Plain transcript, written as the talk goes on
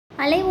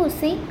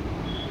அலைவோசை,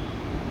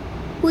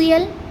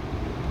 புயல்,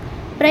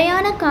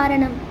 பிரயாண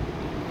காரணம்.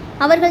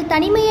 அவர்கள்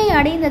தனிமையை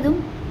அடைந்ததும்,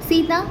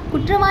 சீதா,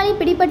 குற்றவாளி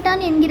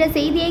பிடிபட்டான் என்கிற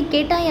செய்தியை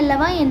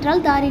கேட்டாயல்லவா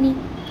என்றாள் தாரிணி.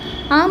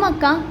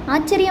 ஆமக்கா,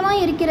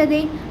 ஆச்சரியமாய்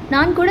இருக்கிறதே.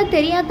 நான் கூட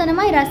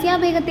தெரியாதனமாய் ரஷ்யா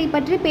பேகத்தை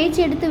பற்றி பேச்சு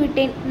எடுத்து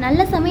விட்டேன்.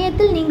 நல்ல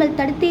சமயத்தில் நீங்கள்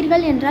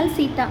தடுத்தீர்கள் என்றாள்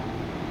சீதா.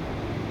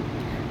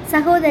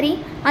 சகோதரி,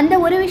 அந்த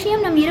ஒரு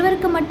விஷயம் நம்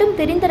இருவருக்கு மட்டும்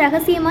தெரிந்த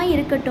ரகசியமாய்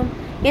இருக்கட்டும்.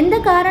 எந்த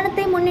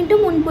காரணத்தை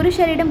முன்னிட்டும் உன்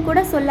புருஷரிடம் கூட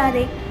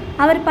சொல்லாதே.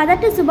 அவர்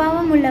பதட்ட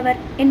சுபாவம் உள்ளவர்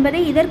என்பதை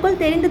இதற்குள்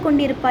தெரிந்து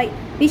கொண்டிருப்பாய்.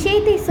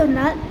 விஷயத்தை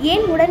சொன்னால்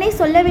ஏன் உடனே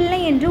சொல்லவில்லை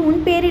என்று உன்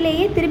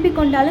பேரிலேயே திரும்பிக்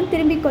கொண்டாலும்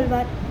திரும்பிக்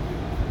கொள்வார்.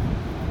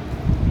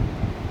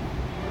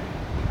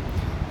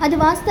 அது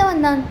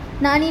வாஸ்தவந்தான்.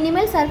 நான்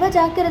இனிமேல் சர்வ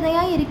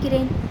ஜாக்கிரதையாய்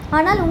இருக்கிறேன்.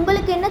 ஆனால்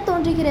உங்களுக்கு என்ன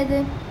தோன்றுகிறது?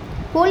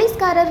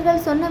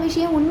 போலீஸ்காரர்கள் சொன்ன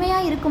விஷயம்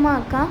உண்மையாக இருக்குமா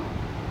அக்கா?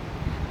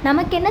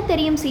 நமக்கென்ன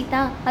தெரியும்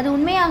சீதா, அது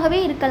உண்மையாகவே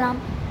இருக்கலாம்.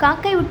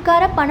 காக்கை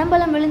உட்கார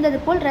பணம்பலம் விழுந்தது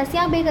போல்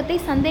ரஷ்யா பேகத்தை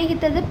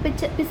சந்தேகித்தது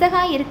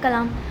பிசகாய்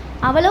இருக்கலாம்.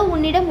 அவளோ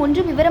உன்னிடம்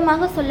ஒன்றும்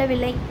விவரமாக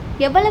சொல்லவில்லை.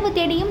 எவ்வளவு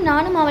தேடியும்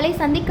நானும் அவளை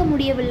சந்திக்க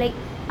முடியவில்லை.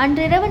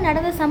 அன்றிரவு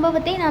நடந்த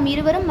சம்பவத்தை நாம்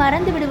இருவரும்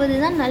மறந்து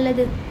விடுவதுதான்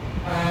நல்லது.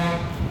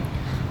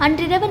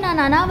 அன்றிரவு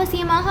நான்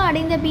அனாவசியமாக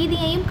அடைந்த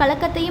பீதியையும்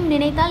கலக்கத்தையும்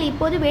நினைத்தால்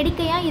இப்போது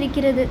வேடிக்கையாய்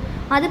இருக்கிறது.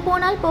 அது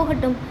போனால்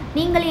போகட்டும்.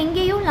 நீங்கள்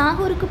எங்கேயோ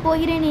லாகூருக்கு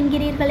போகிறேன்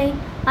என்கிறீர்களே,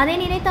 அதை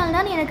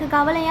நினைத்தால்தான் எனக்கு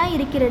கவலையாய்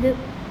இருக்கிறது.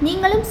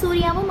 நீங்களும்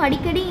சூர்யாவும்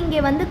அடிக்கடி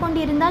இங்கே வந்து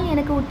கொண்டிருந்தால்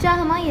எனக்கு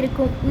உற்சாகமாய்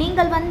இருக்கும்.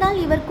 நீங்கள் வந்தால்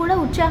இவர் கூட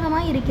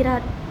உற்சாகமாய்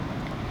இருக்கிறார்.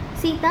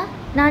 சீதா,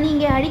 நான்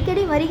இங்கே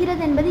அடிக்கடி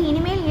வருகிறது என்பது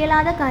இனிமேல்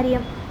இயலாத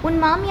காரியம். உன்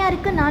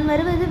மாமியாருக்கு நான்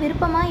வருவது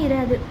விருப்பமாய்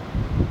இராது.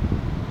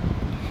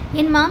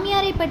 என்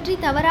மாமியாரை பற்றி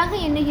தவறாக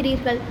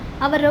எண்ணுகிறீர்கள்.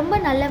 அவர் ரொம்ப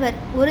நல்லவர்.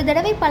 ஒரு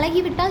தடவை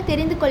பழகிவிட்டால்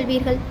தெரிந்து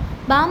கொள்வீர்கள்.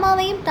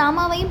 பாமாவையும்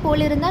தாமாவையும்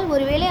போலிருந்தால்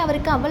ஒருவேளை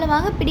அவருக்கு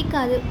அவ்வளவாக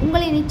பிடிக்காது.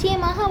 உங்களை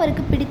நிச்சயமாக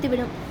அவருக்கு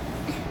பிடித்துவிடும்.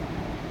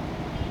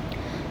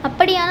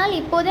 அப்படியானால்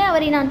இப்போதே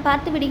அவரை நான்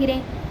பார்த்து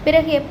விடுகிறேன்.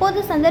 பிறகு எப்போது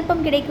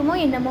சந்தர்ப்பம் கிடைக்குமோ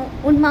என்னமோ.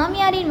 உன்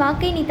மாமியாரின்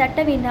வாக்கை நீ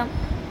தட்ட வேண்டாம்.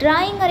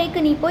 டிராயிங் அறைக்கு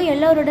நீ போய்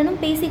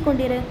எல்லோருடனும்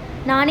பேசிக்கொண்டிரு.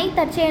 நானே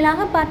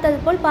தற்செயலாக பார்த்தது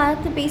போல்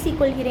பார்த்து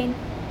பேசிக்கொள்கிறேன்.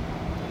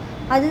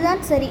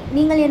 அதுதான் சரி.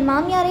 நீங்கள் என்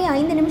மாமியாரை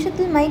 5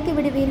 நிமிஷத்தில் மயக்கி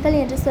விடுவீர்கள்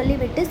என்று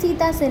சொல்லிவிட்டு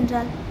சீதா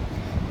சென்றாள்.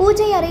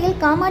 பூஜை அறையில்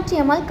காமாட்சி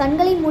அம்மாள்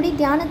கண்களை மூடி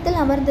தியானத்தில்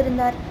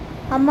அமர்ந்திருந்தார்.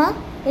 அம்மா,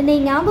 என்னை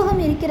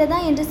ஞாபகம் இருக்கிறதா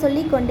என்று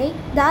சொல்லிக்கொண்டே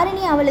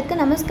தாரிணி அவளுக்கு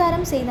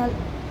நமஸ்காரம் செய்தாள்.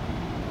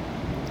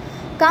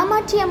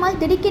 காமாட்சி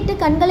அம்மாள் திடுக்கிட்டு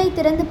கண்களை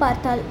திறந்து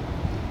பார்த்தாள்.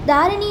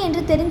 தாரிணி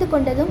என்று தெரிந்து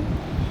கொண்டதும்,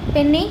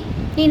 பெண்ணே,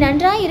 நீ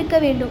நன்றாய் இருக்க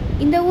வேண்டும்.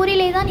 இந்த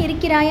ஊரிலே தான்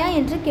இருக்கிறாயா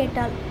என்று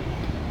கேட்டாள்.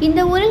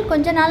 இந்த ஊரில்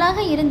கொஞ்ச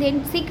நாளாக இருந்தேன்.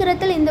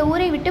 சீக்கிரத்தில் இந்த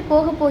ஊரை விட்டு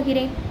போகப்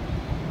போகிறேன்.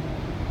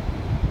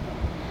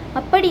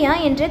 அப்படியா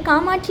என்று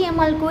காமாட்சி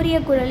அம்மாள் கூறிய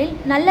குரலில்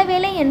நல்ல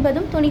வேலை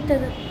என்பதும்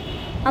துணித்தது.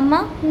 அம்மா,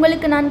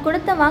 உங்களுக்கு நான்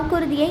கொடுத்த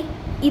வாக்குறுதியை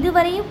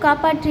இதுவரையும்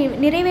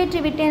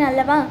நிறைவேற்றிவிட்டேன்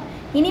அல்லவா?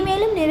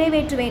 இனிமேலும்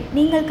நிறைவேற்றுவேன்.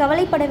 நீங்கள்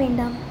கவலைப்பட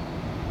வேண்டாம்.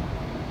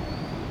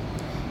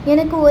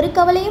 எனக்கு ஒரு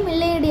கவலையும்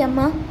இல்லையடி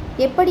அம்மா.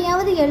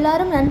 எப்படியாவது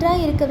எல்லாரும்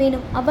நன்றாய் இருக்க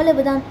வேணும்,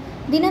 அவ்வளவுதான்.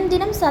 தினம்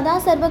தினம் சதா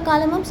சர்வ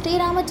காலமும்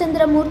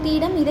ஸ்ரீராமச்சந்திர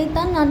மூர்த்தியிடம்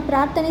இதைத்தான் நான்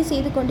பிரார்த்தனை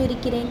செய்து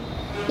கொண்டிருக்கிறேன்.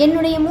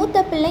 என்னுடைய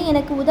மூத்த பிள்ளை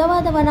எனக்கு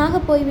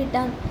உதவாதவனாக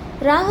போய்விட்டான்.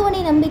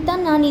 ராகவனை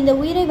நம்பித்தான் நான் இந்த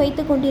உயிரை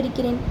வைத்து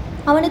கொண்டிருக்கிறேன்.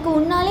 அவனுக்கு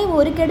உன்னாலே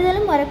ஒரு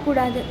கெடுதலும்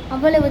வரக்கூடாது,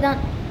 அவ்வளவுதான்.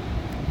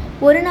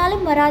 ஒரு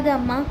நாளும் வராது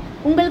அம்மா.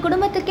 உங்கள்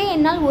குடும்பத்துக்கே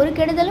என்னால் ஒரு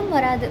கெடுதலும்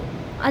வராது.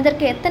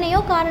 அதற்கு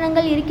எத்தனையோ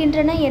காரணங்கள்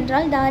இருக்கின்றன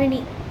என்றாள்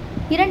தாரிணி.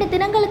 2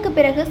 தினங்களுக்கு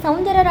பிறகு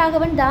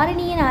சௌந்தரராகவன்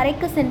தாரிணியின்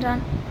அறைக்கு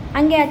சென்றான்.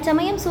 அங்கே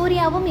அச்சமயம்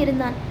சூர்யாவும்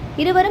இருந்தான்.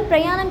 இருவரும்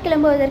பிரயாணம்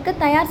கிளம்புவதற்கு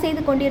தயார்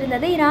செய்து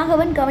கொண்டிருந்ததை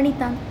ராகவன்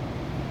கவனித்தான்.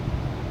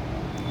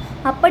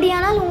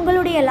 அப்படியானால்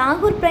உங்களுடைய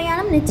லாகூர்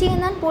பிரயாணம்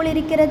நிச்சயம்தான்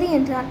போலிருக்கிறது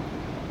என்றான்.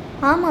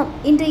 ஆமாம்,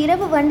 இன்று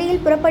இரவு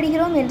வண்டியில்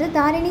புறப்படுகிறோம் என்று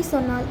தாரிணி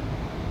சொன்னாள்.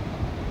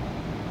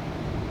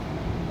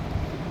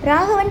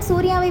 ராகவன்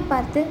சூர்யாவை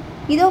பார்த்து,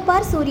 இதோ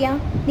பார் சூர்யா,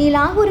 நீ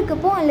லாகூருக்கு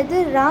போ அல்லது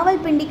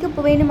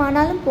ராவல்பிண்டிக்கு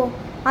வேணுமானாலும் போ.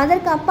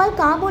 அதற்கு அப்பால்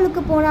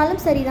காபூலுக்கு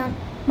போனாலும் சரிதான்.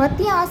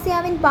 மத்திய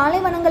ஆசியாவின்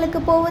பாலைவனங்களுக்கு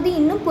போவது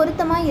இன்னும்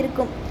பொருத்தமாய்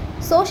இருக்கும்.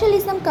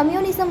 சோஷலிசம்,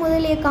 கம்யூனிசம்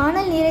முதலிய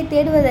காணல் நீரை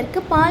தேடுவதற்கு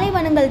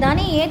பாலைவனங்கள்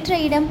தானே ஏற்ற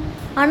இடம்.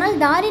 ஆனால்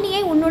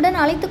தாரிணியை உன்னுடன்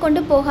அழைத்து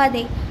கொண்டு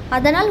போகாதே.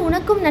 அதனால்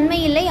உனக்கும் நன்மை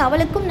இல்லை,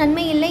 அவளுக்கும்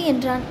நன்மை இல்லை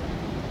என்றான்.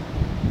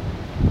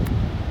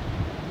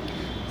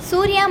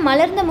 சூர்யா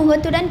மலர்ந்த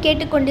முகத்துடன்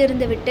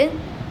கேட்டுக்கொண்டிருந்து விட்டு,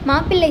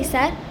 மாப்பிள்ளை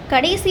சார்,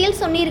 கடைசியில்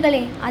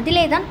சொன்னீர்களே,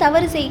 அதிலே தான்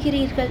தவறு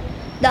செய்கிறீர்கள்.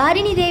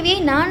 தாரிணி தேவியை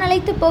நான்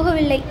அழைத்து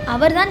போகவில்லை,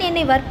 அவர்தான்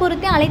என்னை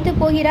வற்புறுத்தி அழைத்து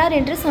போகிறார்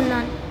என்று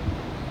சொன்னான்.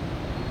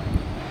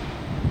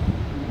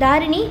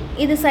 தாரிணி,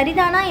 இது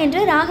சரிதானா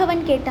என்று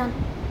ராகவன் கேட்டான்.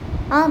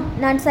 ஆம்,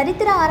 நான்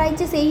சரித்திர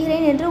ஆராய்ச்சி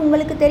செய்கிறேன் என்று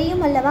உங்களுக்கு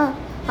தெரியும் அல்லவா?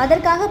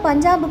 அதற்காக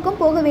பஞ்சாபுக்கும்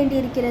போக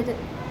வேண்டியிருக்கிறது.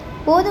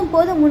 போதும்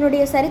போதும்,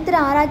 உன்னுடைய சரித்திர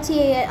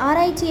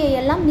ஆராய்ச்சியை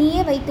எல்லாம்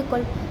நீயே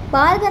வைத்துக்கொள்.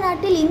 பாரத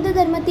நாட்டில் இந்து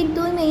தர்மத்தின்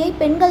தூய்மையை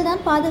பெண்கள்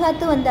தான்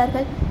பாதுகாத்து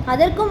வந்தார்கள்.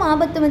 அதற்கும்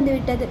ஆபத்து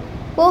வந்துவிட்டது.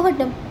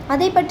 போகட்டும்,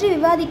 அதை பற்றி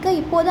விவாதிக்க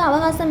இப்போது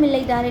அவகாசம்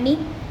இல்லை தாரிணி.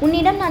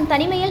 உன்னிடம் நான்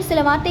தனிமையில் சில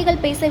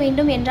வார்த்தைகள் பேச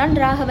வேண்டும் என்றான்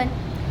ராகவன்.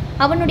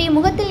 அவனுடைய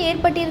முகத்தில்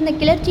ஏற்பட்டிருந்த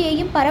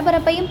கிளர்ச்சியையும்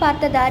பரபரப்பையும்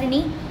பார்த்த தாரிணி,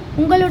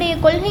 உங்களுடைய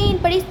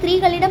கொள்கையின்படி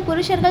ஸ்திரீகளிடம்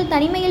புருஷர்கள்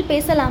தனிமையில்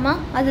பேசலாமா?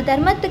 அது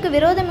தர்மத்துக்கு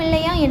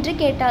விரோதமில்லையா என்று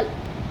கேட்டாள்.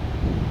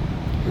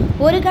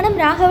 ஒரு கணம்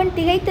ராகவன்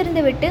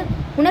திகைத்திருந்துவிட்டு,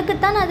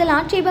 உனக்குத்தான் அதில்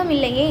ஆட்சேபம்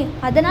இல்லையே,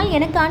 அதனால்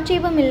எனக்கு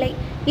ஆட்சேபம் இல்லை.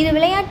 இது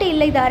விளையாட்டு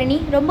இல்லை தாரிணி,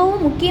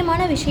 ரொம்பவும்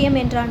முக்கியமான விஷயம்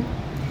என்றான்.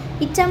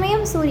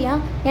 இச்சமயம் சூர்யா,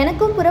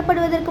 எனக்கும்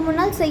புறப்படுவதற்கு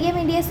முன்னால் செய்ய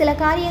வேண்டிய சில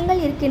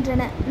காரியங்கள்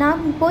இருக்கின்றன.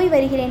 நான் போய்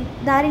வருகிறேன்.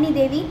 தாரிணி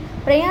தேவி,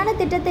 பிரயாண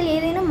திட்டத்தில்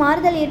ஏதேனும்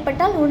மாறுதல்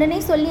ஏற்பட்டால் உடனே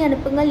சொல்லி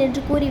அனுப்புங்கள்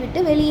என்று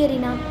கூறிவிட்டு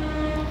வெளியேறினான்.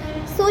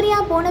 சூர்யா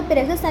போன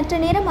பிறகு சற்று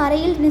நேரம்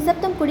அறையில்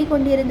நிசப்தம்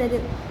குடிகொண்டிருந்தது.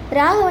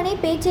 ராகவனை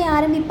பேச்சை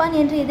ஆரம்பிப்பான்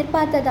என்று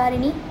எதிர்பார்த்த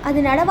தாரிணி அது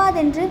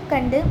நடவாதென்று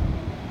கண்டு,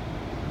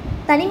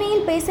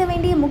 தனிமையில் பேச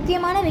வேண்டிய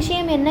முக்கியமான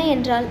விஷயம் என்ன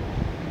என்றாள்.